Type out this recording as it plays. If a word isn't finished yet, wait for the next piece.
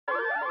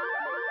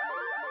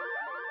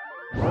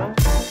Hey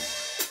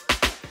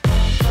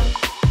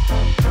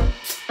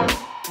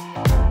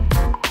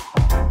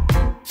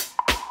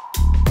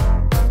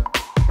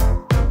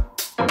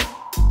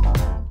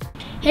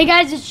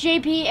guys, it's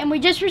JP, and we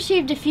just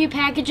received a few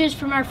packages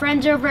from our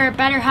friends over at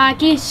Better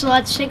Hockey, so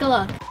let's take a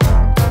look.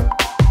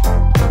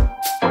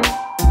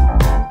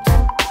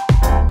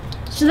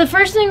 So the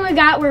first thing we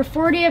got were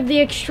 40 of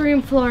the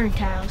Extreme flooring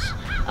tiles.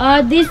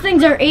 These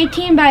things are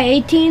 18 by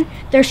 18.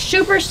 They're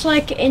super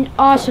slick and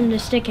awesome to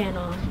stick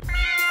handle on.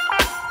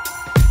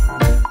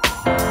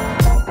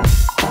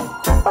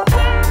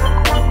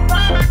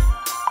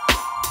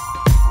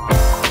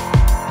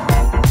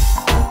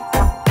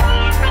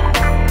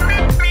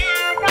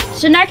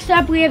 So next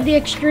up we have the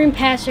Extreme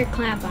Passer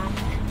Clamp-On.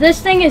 This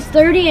thing is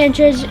 30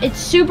 inches, it's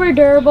super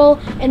durable,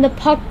 and the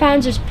puck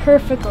bounces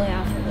perfectly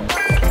off of it.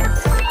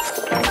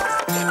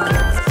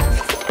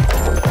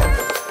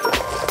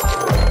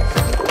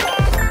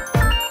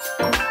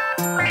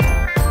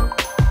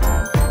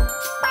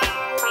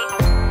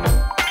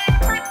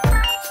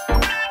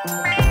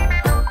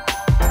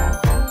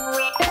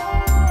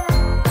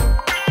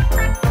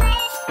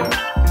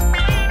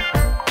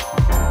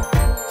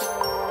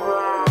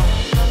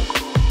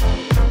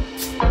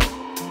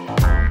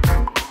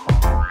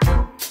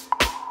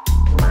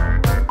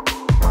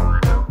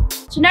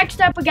 So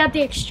next up we got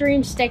the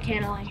Extreme Stick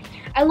Handling.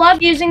 I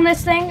love using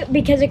this thing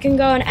because it can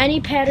go in any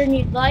pattern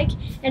you'd like,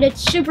 and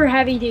it's super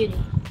heavy duty.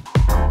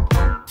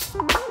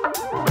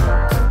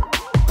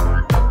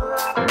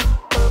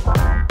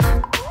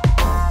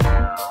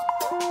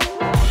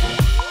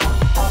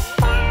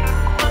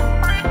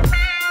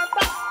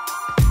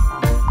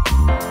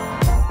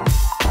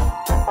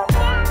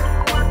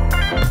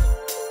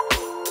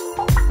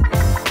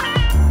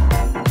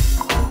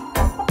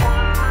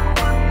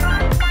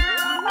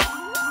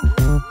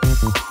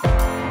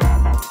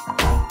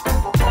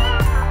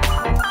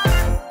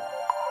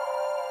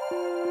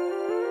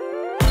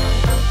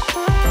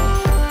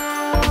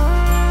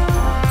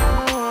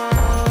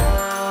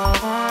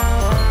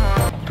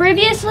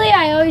 Previously,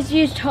 I always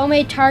used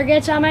homemade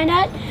targets on my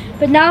net,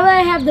 but now that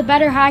I have the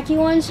Better Hockey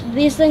ones,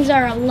 these things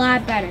are a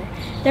lot better.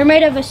 They're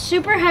made of a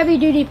super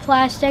heavy-duty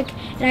plastic,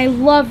 and I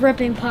love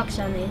ripping pucks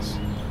on these.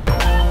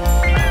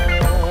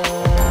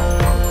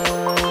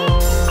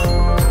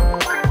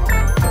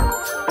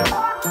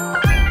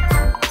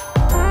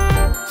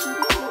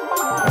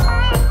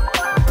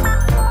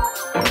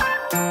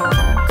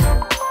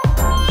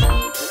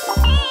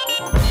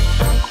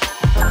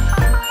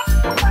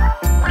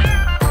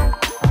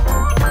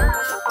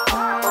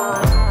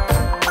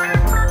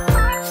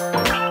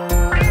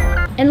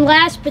 And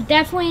last but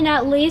definitely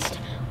not least,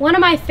 one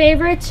of my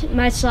favorites,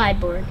 my slide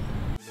board.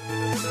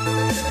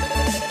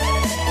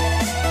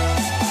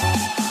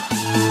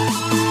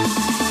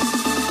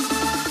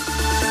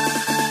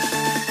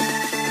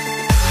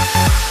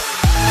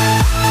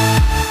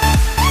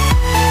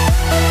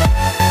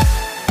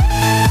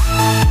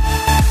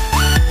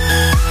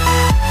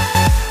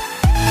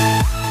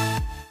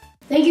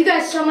 Thank you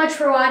guys so much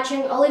for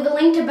watching. I'll leave a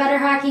link to Better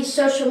Hockey's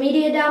social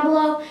media down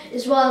below,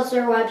 as well as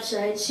their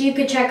website, so you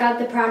can check out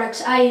the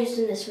products I used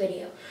in this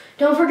video.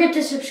 Don't forget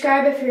to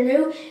subscribe if you're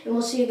new, and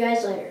we'll see you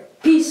guys later.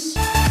 Peace!